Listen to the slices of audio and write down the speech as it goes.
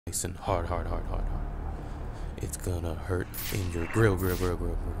nice and hard. It's gonna hurt in your grill.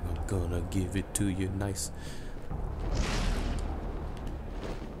 I'm gonna give it to you nice.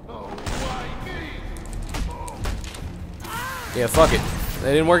 Yeah, fuck it.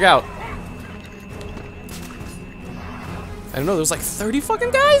 That didn't work out. I don't know, there's like 30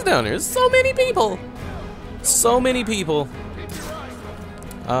 fucking guys down there. There's so many people. So many people.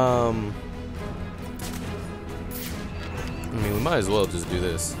 I mean, we might as well just do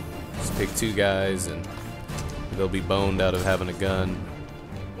this. Just pick 2 guys and they'll be boned out of having a gun.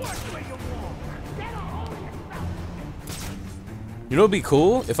 You know what'd be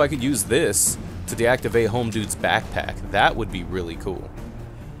cool? If I could use this to deactivate Home Dude's backpack. That would be really cool.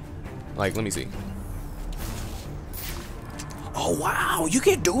 Like, let me see. Oh, wow, you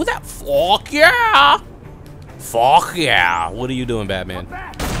can do that? Fuck yeah! Fuck yeah! What are you doing, Batman?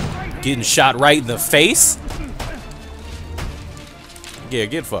 Getting shot right in the face? Yeah,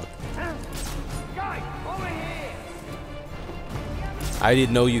 get fucked. I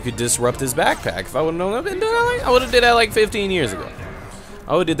didn't know you could disrupt his backpack. If I would have known that, I would have did that like 15 years ago.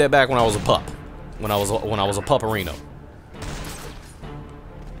 I would have did that back when I was a pup. When I was a pupperino.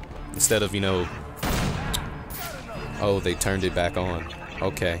 Instead of, you know... Oh, they turned it back on.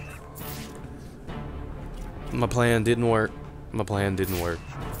 Okay. My plan didn't work. My plan didn't work.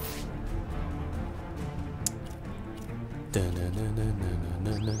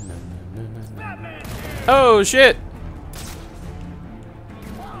 Oh, shit!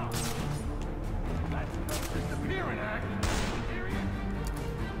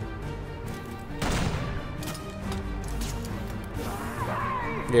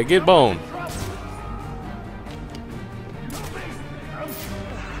 Yeah, get boned.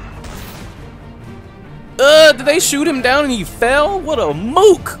 Did they shoot him down and he fell? What a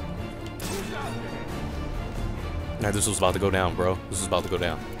mook! Nah, this was about to go down, bro. This was about to go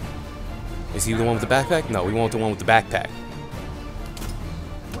down. Is he the one with the backpack? No, we want the one with the backpack.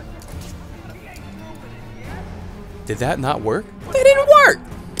 Did that not work? They didn't work!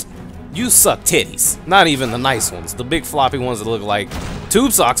 You suck titties. Not even the nice ones. The big floppy ones that look like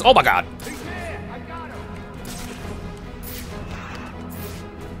tube socks. Oh my god.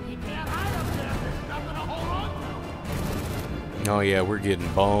 Oh yeah, we're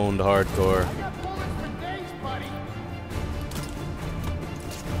getting boned hardcore.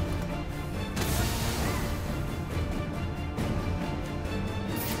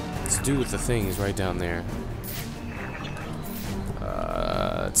 Let's do with the thing is right down there.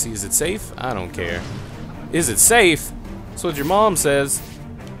 Let's see, is it safe? I don't care. Is it safe? That's what your mom says.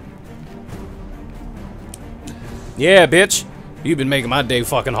 Yeah, bitch. You've been making my day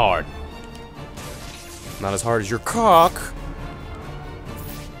fucking hard. Not as hard as your cock.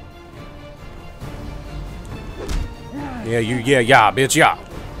 Yeah, yeah, bitch, yeah.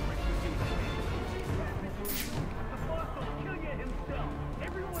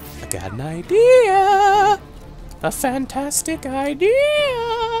 I got an idea. A fantastic idea.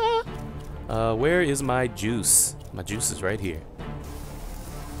 Where is my juice? My juice is right here.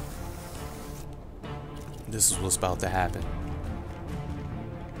 This is what's about to happen.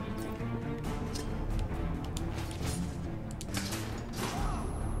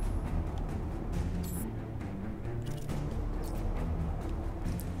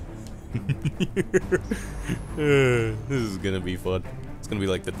 This is gonna be fun. It's gonna be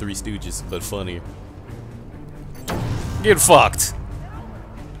like the Three Stooges, but funnier. Get fucked!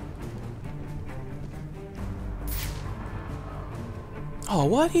 Oh,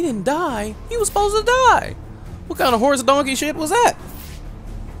 what? He didn't die? He was supposed to die! What kind of horse donkey shit was that?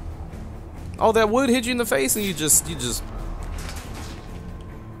 All that wood hit you in the face and you just...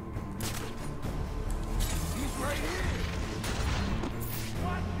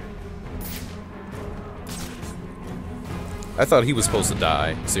 I thought he was supposed to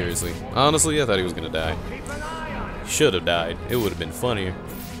die, seriously. Honestly, I thought he was gonna die. Should have died. It would have been funnier.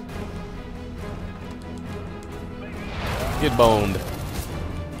 Get boned.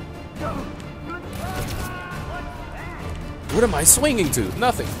 What am I swinging to?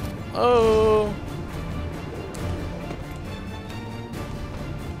 Nothing. Oh.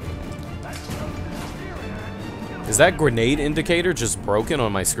 Is that grenade indicator just broken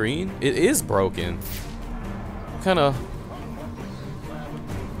on my screen? It is broken. Kind of...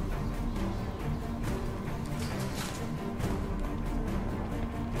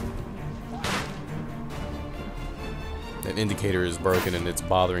 That indicator is broken and it's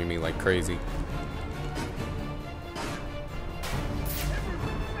bothering me like crazy.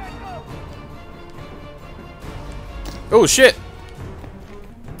 Oh shit!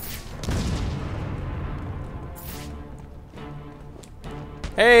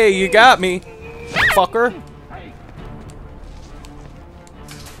 Hey, you got me, fucker.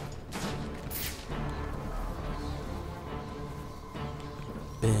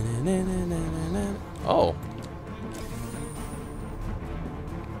 Oh.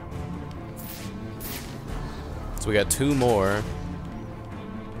 So we got 2 more.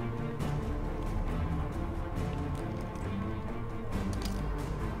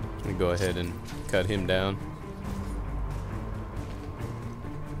 Let me go ahead and cut him down.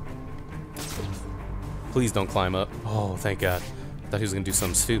 Please don't climb up. Oh, thank God. Thought he was gonna do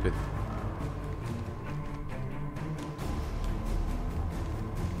something stupid.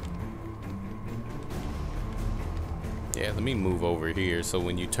 Yeah, let me move over here so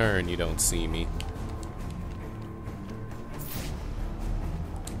when you turn, you don't see me.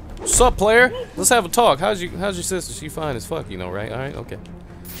 What's up, player? Let's have a talk. How's your sister? She fine as fuck, you know, right? All right, okay.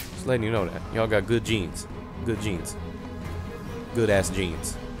 Just letting you know that. Y'all got good genes. Good genes. Good ass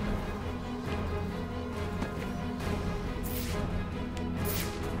genes.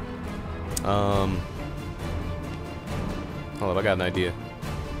 Hold up, I got an idea.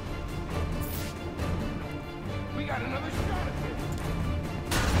 We got another shot at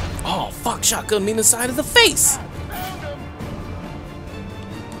this. Oh, fuck, shotgun me in the side of the face. Found him.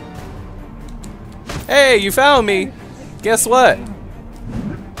 Hey, you found me. Guess what?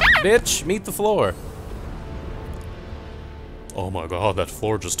 Bitch, meet the floor. Oh my God, that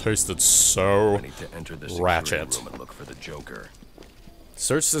floor just tasted so I need to enter the ratchet. room and look for the Joker.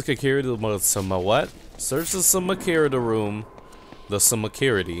 Search the security what? Search the security room. The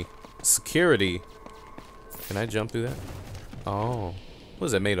security. Security. Can I jump through that? Oh. What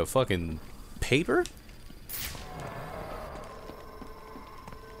is that made of? Fucking paper?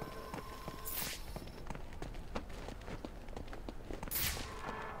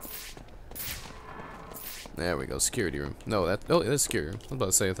 There we go, security room. No, that's security room. I was about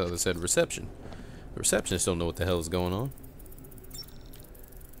to say, I thought it said reception. The receptionists don't know what the hell is going on.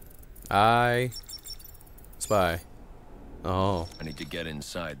 I spy. Oh. I need to get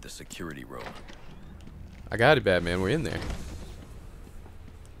inside the security room. I got it, Batman. We're in there.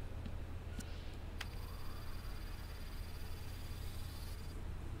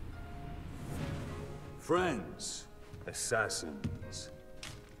 Friends, assassins,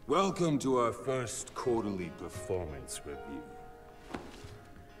 welcome to our first quarterly performance review.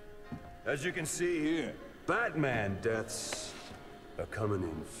 As you can see here, Batman deaths are coming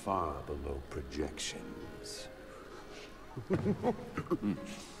in far below projections.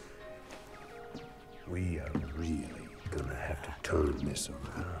 We are really gonna have to turn this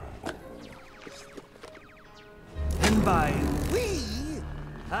around. And by we,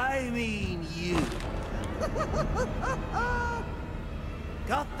 I mean you.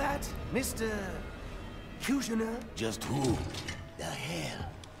 Got that, Mr. Kushner? Just who the hell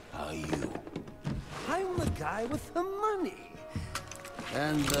are you? I'm the guy with the money.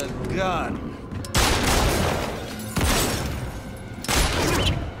 And the gun.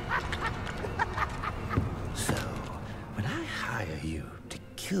 So, when I hire you to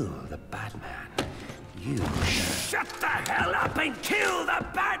kill the Batman, you shut the hell up and kill the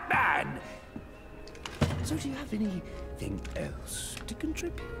Batman! So do you have anything else to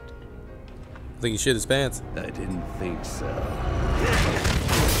contribute? I think he shit his pants. I didn't think so.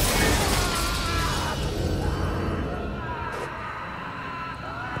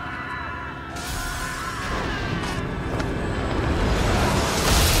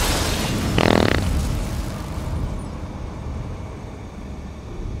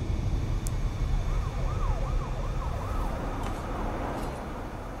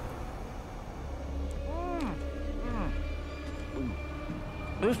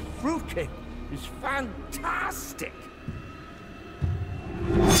 This fruitcake is fantastic.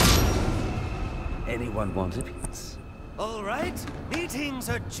 Anyone want a piece? All right, meeting's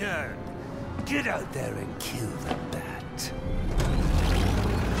adjourned. Get out there and kill the bat.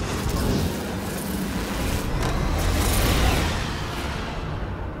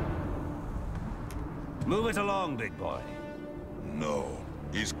 Move it along, big boy. No,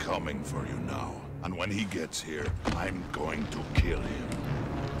 he's coming for you now. And when he gets here, I'm going to kill him.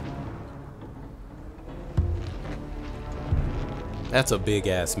 That's a big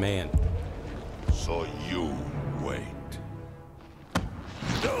ass man. So you wait.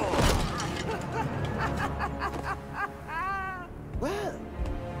 Well,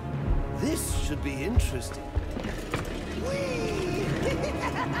 this should be interesting.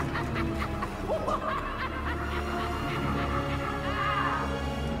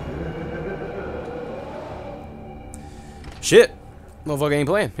 Shit. Motherfucker ain't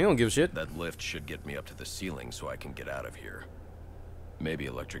playing. He don't give a shit. That lift should get me up to the ceiling so I can get out of here. Maybe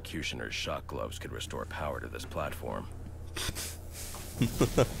electrocutioner's shock gloves could restore power to this platform.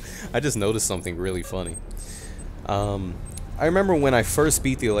 I just noticed something really funny. I remember when I first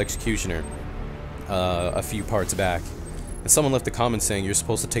beat the electrocutioner a few parts back, and someone left a comment saying you're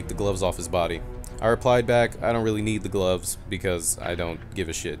supposed to take the gloves off his body. I replied back, I don't really need the gloves because I don't give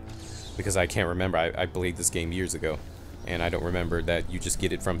a shit. Because I can't remember. I played this game years ago, and I don't remember that you just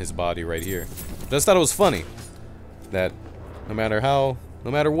get it from his body right here. I just thought it was funny that no matter how,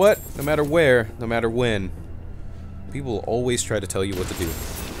 no matter what, no matter where, no matter when, people will always try to tell you what to do.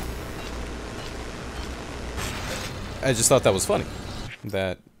 I just thought that was funny.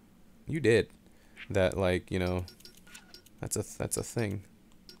 That you did. That, like, you know, that's a thing.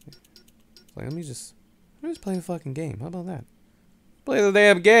 Like, let me just play the fucking game. How about that? Play the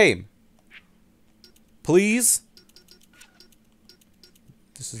damn game. Please?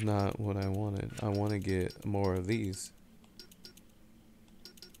 This is not what I wanted. I want to get more of these.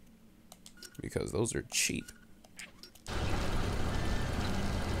 Because those are cheap. 6-5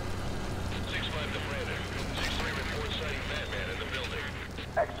 to Brandon. 6-3 report sighting Batman in the building.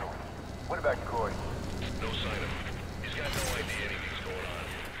 Excellent. What about Corey? No sign of him. He's got no idea anything's going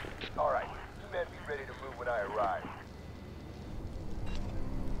on. All right. You men be ready to move when I arrive.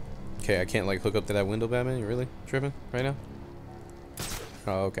 Okay, I can't, like, hook up to that window, Batman? You really tripping right now?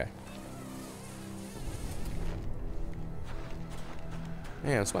 Oh, okay.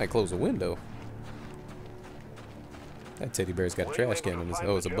 Man, somebody closed the window. That teddy bear's got a trash can in his...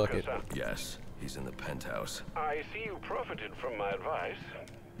 Oh, it's a bucket. Yes, he's in the penthouse. I see you profited from my advice.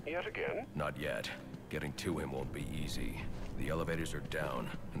 Yet again. Not yet. Getting to him won't be easy. The elevators are down,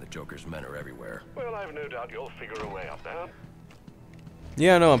 and the Joker's men are everywhere. Well, I've no doubt you'll figure a way out there.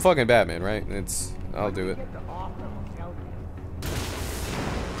 Yeah, no, I'm fucking Batman, right? It's... I'll do it.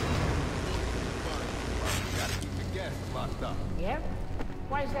 Yep.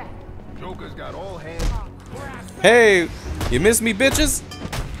 Why is that? Joker's got all hands. Hey! You miss me, bitches?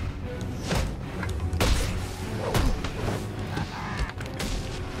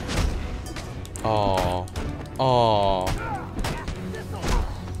 Aww. Aww.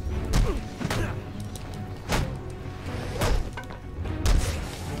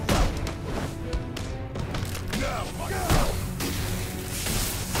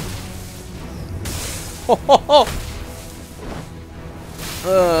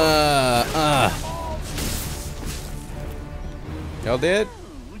 Y'all dead?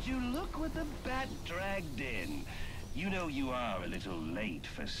 Would you look what the bat dragged in? You know you are a little late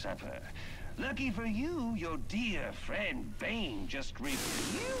for supper. Lucky for you, your dear friend Bane just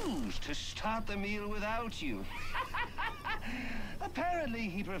refused to start the meal without you. Apparently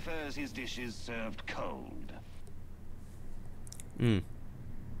he prefers his dishes served cold.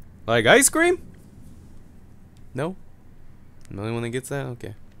 Like ice cream? No? I'm the only one that gets that?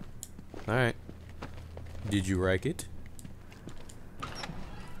 Okay. Alright. Did you like it?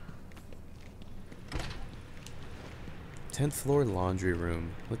 Tenth floor laundry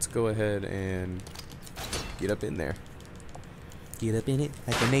room. Let's go ahead and get up in there. Get up in it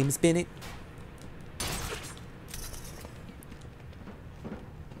like the name's Bennett.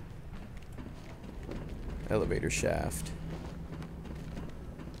 Elevator shaft.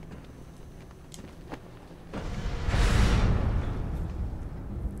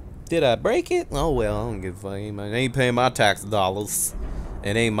 Did I break it? Oh well, I don't give a fuck. I ain't paying my tax dollars.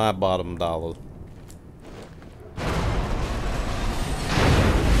 It ain't my bottom dollar.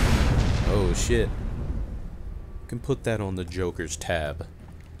 Oh shit. Can put that on the Joker's tab.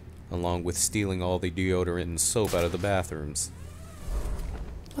 Along with stealing all the deodorant and soap out of the bathrooms.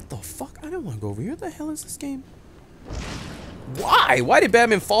 What the fuck? I don't want to go over here. What the hell is this game? Why? Why did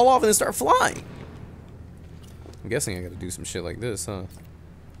Batman fall off and then start flying? I'm guessing I gotta do some shit like this, huh?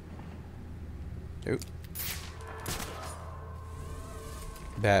 Nope.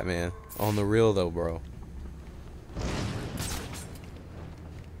 Batman. On the real though, bro.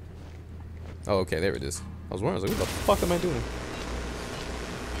 Oh, okay, there it is. I was wondering, I was like, what the fuck am I doing?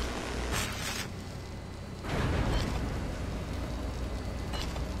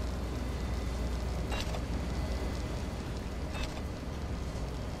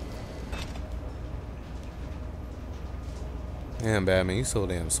 Damn, Batman, you so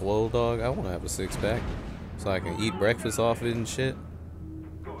damn swole, dog. I want to have a six-pack so I can eat breakfast off it and shit.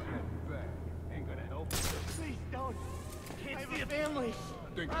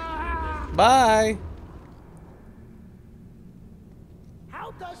 Bye.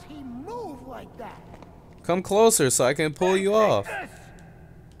 How does he move like that? Come closer so I can pull you off.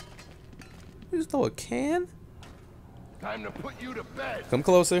 You just throw a can? Time to put you to bed. Come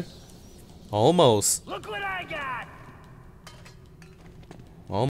closer. Almost. Look what I got!